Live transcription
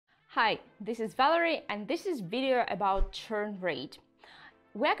Hi, this is Valerie and this is video about churn rate.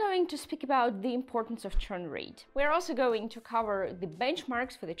 We're going to speak about the importance of churn rate. We're also going to cover the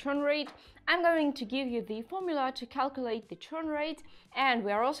benchmarks for the churn rate. I'm going to give you the formula to calculate the churn rate, and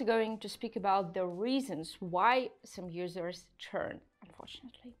we're also going to speak about the reasons why some users churn,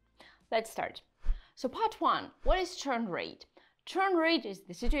 unfortunately. Let's start. So part one, what is churn rate? Churn rate is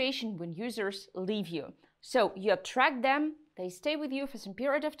the situation when users leave you. So you attract them, they stay with you for some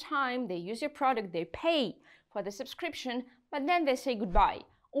period of time, they use your product, they pay for the subscription, but then they say goodbye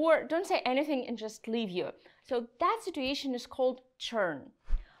or don't say anything and just leave you. So that situation is called churn.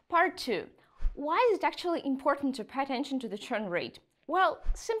 Part two, why is it actually important to pay attention to the churn rate? Well,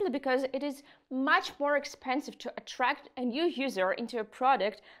 simply because it is much more expensive to attract a new user into a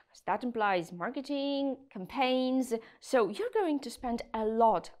product, because that implies marketing, campaigns. So you're going to spend a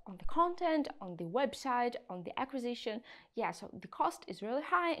lot on the content, on the website, on the acquisition. Yeah, so the cost is really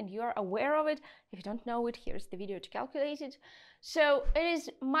high and you are aware of it. If you don't know it, here's the video to calculate it. So it is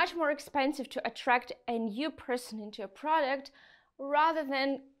much more expensive to attract a new person into a product rather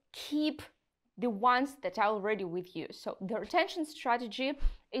than keep the ones that are already with you. So the retention strategy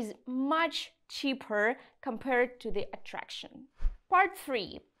is much cheaper compared to the attraction. Part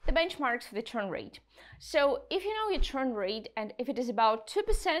three, the benchmarks for the churn rate. So if you know your churn rate and if it is about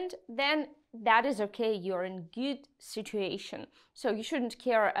 2%, then that is okay, you're in good situation. So you shouldn't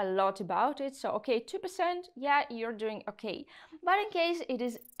care a lot about it. So okay, 2%, yeah, you're doing okay. But in case it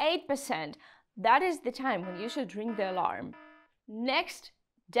is 8%, that is the time when you should ring the alarm. Next,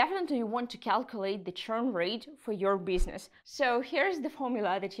 definitely you want to calculate the churn rate for your business. So here's the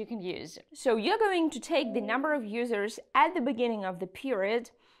formula that you can use. So you're going to take the number of users at the beginning of the period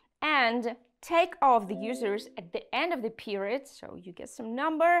and take off the users at the end of the period. So you get some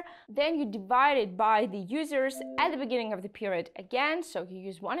number, then you divide it by the users at the beginning of the period again. So you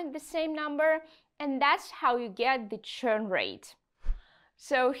use one and the same number, and that's how you get the churn rate.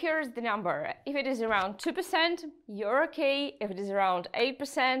 So here's the number. If it is around 2%, you're okay. If it is around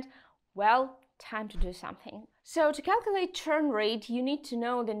 8%, well, time to do something. So to calculate churn rate, you need to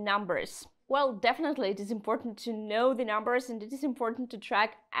know the numbers. Well, definitely it is important to know the numbers and it is important to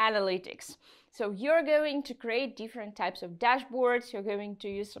track analytics. So you're going to create different types of dashboards. You're going to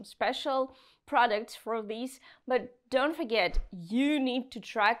use some special products for these, but don't forget, you need to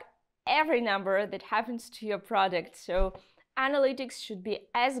track every number that happens to your product. So analytics should be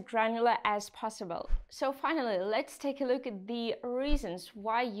as granular as possible. So finally, let's take a look at the reasons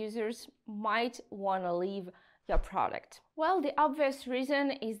why users might want to leave your product. Well, the obvious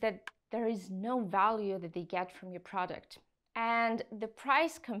reason is that there is no value that they get from your product. And the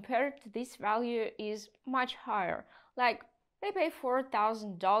price compared to this value is much higher. Like they pay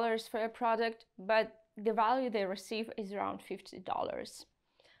 $4,000 for a product, but the value they receive is around $50.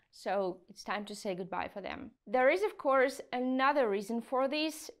 So it's time to say goodbye for them. There is, of course, another reason for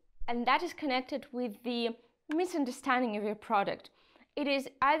this, and that is connected with the misunderstanding of your product. It is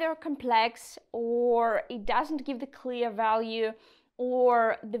either complex, or it doesn't give the clear value,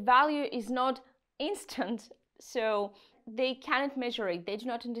 or the value is not instant, so they cannot measure it. They do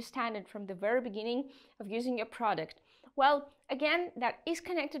not understand it from the very beginning of using your product. Well, again, that is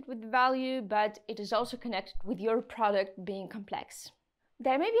connected with the value, but it is also connected with your product being complex.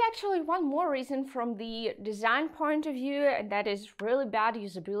 There may be actually one more reason from the design point of view, and that is really bad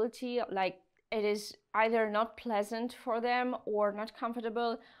usability. Like it is either not pleasant for them or not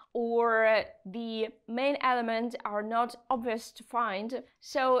comfortable, or the main elements are not obvious to find.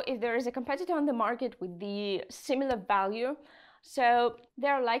 So if there is a competitor on the market with the similar value, so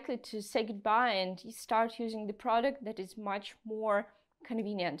they're likely to say goodbye and start using the product that is much more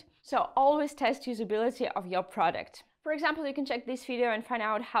convenient. So always test usability of your product. For example, you can check this video and find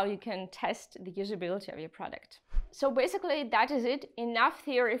out how you can test the usability of your product. So basically, that is it. Enough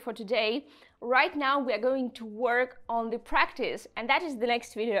theory for today. Right now, we are going to work on the practice, and that is the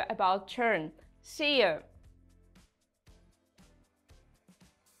next video about churn. See you!